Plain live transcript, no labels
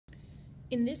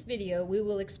In this video, we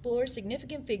will explore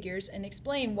significant figures and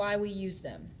explain why we use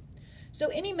them. So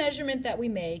any measurement that we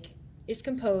make is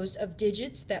composed of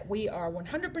digits that we are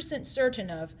 100% certain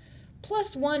of,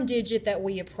 plus one digit that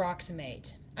we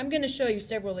approximate. I'm going to show you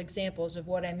several examples of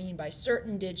what I mean by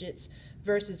certain digits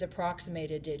versus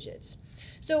approximated digits.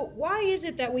 So why is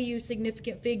it that we use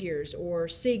significant figures or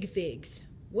sig figs?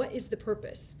 What is the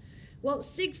purpose? Well,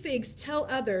 sig figs tell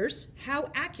others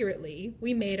how accurately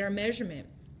we made our measurement.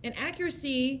 And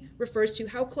accuracy refers to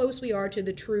how close we are to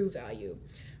the true value,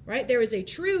 right? There is a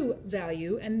true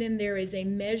value and then there is a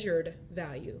measured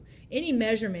value. Any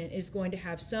measurement is going to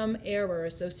have some error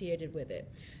associated with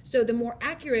it. So the more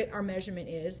accurate our measurement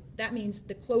is, that means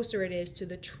the closer it is to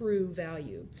the true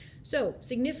value. So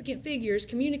significant figures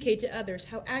communicate to others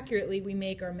how accurately we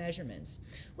make our measurements.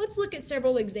 Let's look at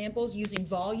several examples using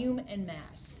volume and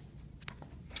mass.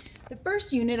 The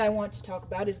first unit I want to talk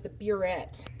about is the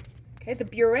burette. Okay, the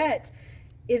burette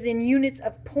is in units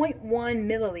of 0.1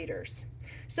 milliliters.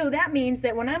 So that means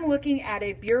that when I'm looking at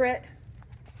a burette,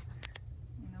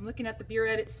 when I'm looking at the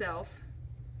burette itself,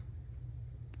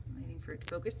 I'm waiting for it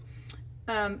to focus,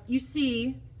 you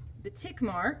see the tick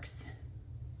marks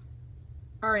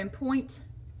are in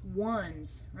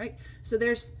 0.1s, right? So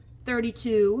there's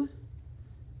 32,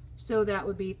 so that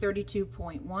would be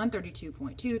 32.1,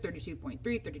 32.2, 32.3,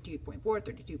 32.4,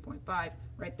 32.5,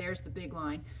 right there's the big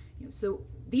line. So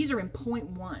these are in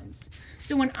 0.1s.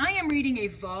 So when I am reading a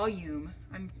volume,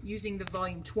 I'm using the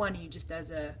volume 20 just as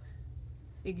a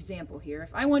example here. If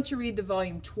I want to read the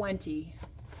volume 20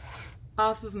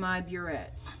 off of my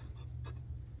burette.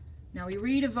 Now we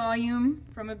read a volume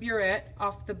from a burette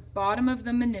off the bottom of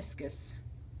the meniscus.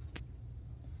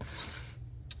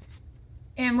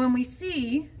 And when we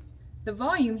see the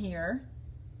volume here,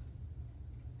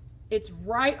 it's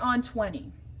right on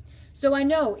 20. So I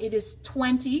know it is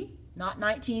 20, not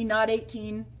 19, not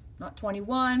 18, not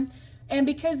 21. And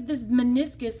because this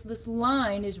meniscus, this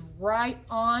line is right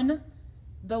on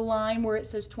the line where it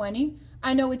says 20,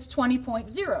 I know it's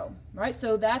 20.0, right?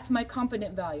 So that's my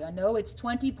confident value. I know it's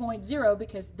 20.0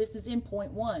 because this is in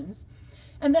 0.1s.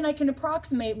 And then I can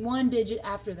approximate one digit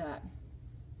after that.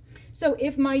 So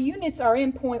if my units are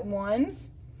in 0.1s,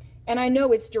 and I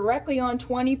know it's directly on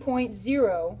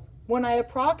 20.0, when I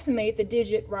approximate the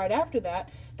digit right after that,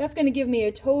 that's going to give me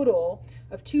a total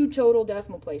of 2 total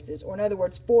decimal places, or in other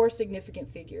words, 4 significant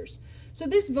figures. So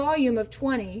this volume of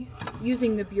 20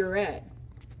 using the burette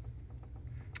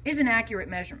is an accurate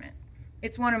measurement.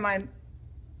 It's one of my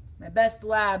best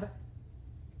lab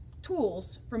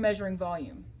tools for measuring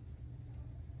volume.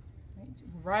 It's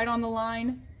right on the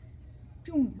line,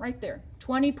 right there,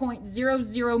 20.00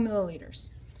 milliliters.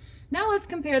 Now let's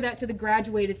compare that to the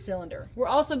graduated cylinder. We're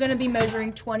also going to be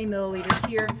measuring 20 milliliters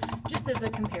here, just as a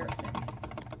comparison.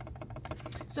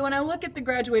 So when I look at the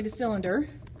graduated cylinder,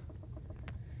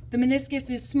 the meniscus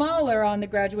is smaller on the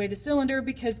graduated cylinder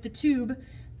because the tube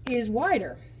is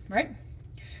wider, right?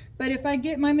 But if I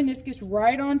get my meniscus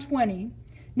right on 20,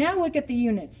 now look at the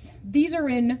units. These are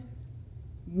in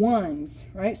ones,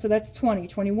 right? So that's 20,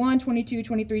 21, 22,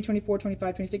 23, 24,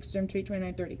 25, 26, 27, 28,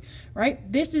 29, 30, right?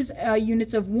 This is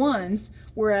units of ones,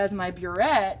 whereas my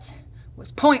burette was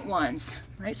 0.1s,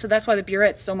 right? So that's why the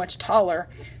burette's so much taller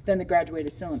than the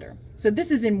graduated cylinder. So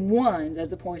this is in ones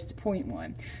as opposed to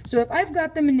 0.1. So if I've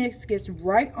got the meniscus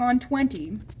right on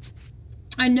 20,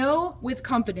 I know with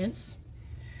confidence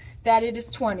that it is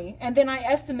 20, and then I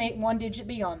estimate one digit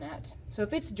beyond that. So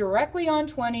if it's directly on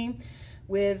 20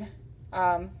 with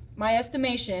my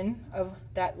estimation of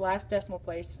that last decimal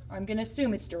place, I'm going to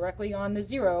assume it's directly on the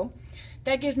 0.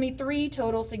 That gives me 3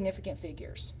 total significant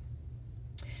figures.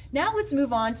 Now let's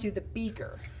move on to the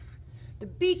beaker. The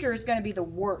beaker is going to be the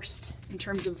worst in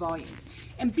terms of volume.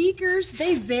 And beakers,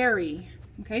 they vary.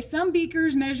 Okay, some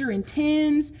beakers measure in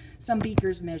 10s, some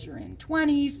beakers measure in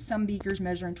 20s, some beakers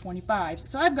measure in 25s.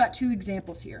 So I've got 2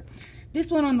 examples here.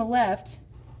 This one on the left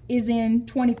is in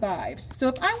 25s. So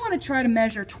if I want to try to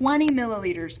measure 20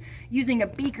 milliliters using a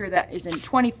beaker that is in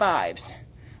 25s,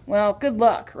 well, good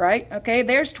luck, right? Okay,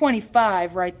 there's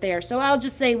 25 right there. So I'll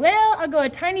just say, well, I'll go a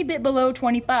tiny bit below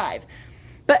 25.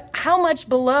 But how much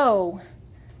below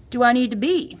do I need to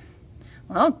be?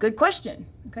 Well, good question.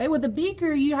 Okay, with a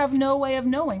beaker, you have no way of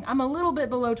knowing. I'm a little bit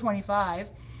below 25.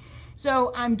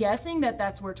 So I'm guessing that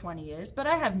that's where 20 is, but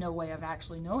I have no way of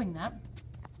actually knowing that.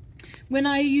 When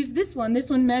I use this one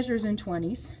measures in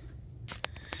 20s.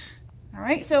 All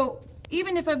right, so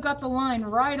even if I've got the line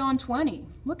right on 20,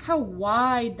 look how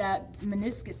wide that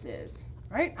meniscus is,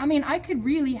 right? I mean, I could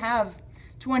really have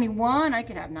 21, I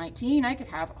could have 19, I could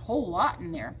have a whole lot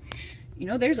in there. You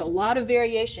know, there's a lot of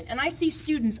variation. And I see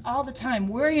students all the time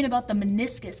worrying about the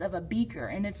meniscus of a beaker.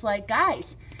 And it's like,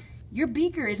 guys, your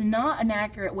beaker is not an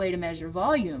accurate way to measure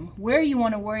volume. Where you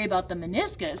want to worry about the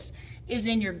meniscus is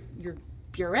in your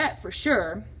burette for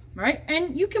sure, right?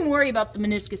 And you can worry about the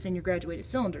meniscus in your graduated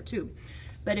cylinder too.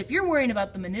 But if you're worrying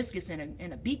about the meniscus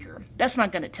in a beaker, that's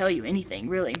not going to tell you anything,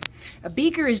 really. A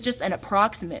beaker is just an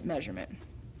approximate measurement.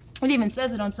 It even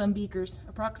says it on some beakers,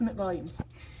 approximate volumes.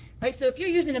 Right, so if you're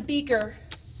using a beaker,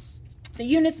 the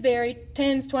units vary,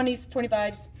 10s, 20s,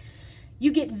 25s.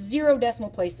 You get 0 decimal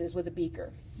places with a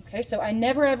beaker. Okay, so I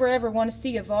never, ever, ever want to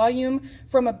see a volume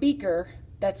from a beaker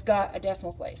that's got a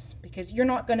decimal place because you're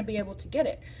not going to be able to get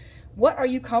it. What are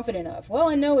you confident of? Well,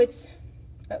 I know it's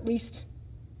at least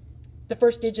the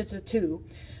first digit's a 2.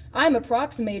 I'm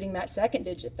approximating that second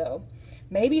digit though.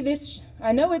 Maybe this,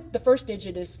 I know the first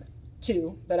digit is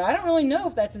 2, but I don't really know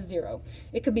if that's a 0.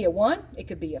 It could be a 1, it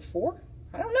could be a 4,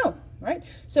 I don't know, right?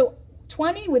 So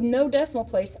 20 with no decimal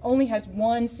place only has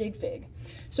 1 sig fig.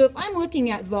 So if I'm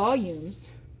looking at volumes,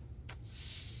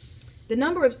 the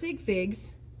number of sig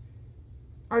figs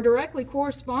are directly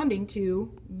corresponding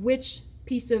to which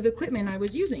piece of equipment I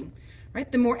was using,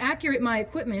 right? The more accurate my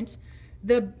equipment,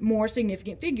 the more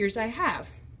significant figures I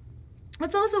have.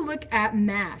 Let's also look at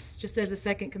mass, just as a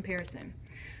second comparison.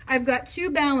 I've got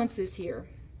 2 balances here,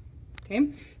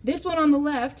 okay? This one on the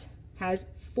left has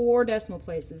 4 decimal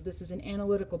places. This is an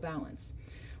analytical balance.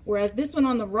 Whereas this one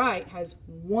on the right has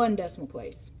 1 decimal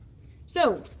place.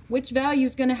 So, which value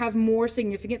is going to have more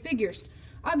significant figures?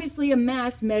 Obviously, a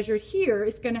mass measured here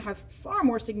is going to have far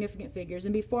more significant figures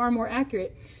and be far more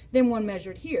accurate than one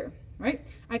measured here, right?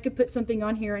 I could put something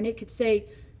on here and it could say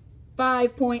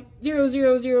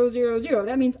 5.00000.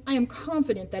 That means I am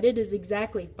confident that it is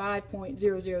exactly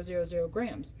 5.0000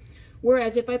 grams.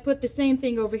 Whereas if I put the same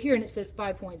thing over here and it says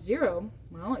 5.0,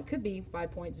 well, it could be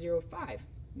 5.05.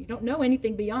 You don't know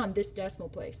anything beyond this decimal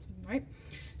place, right?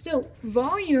 So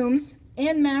volumes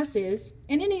and masses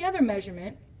and any other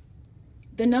measurement,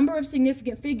 the number of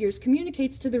significant figures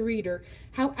communicates to the reader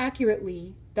how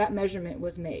accurately that measurement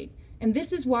was made. And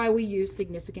this is why we use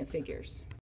significant figures.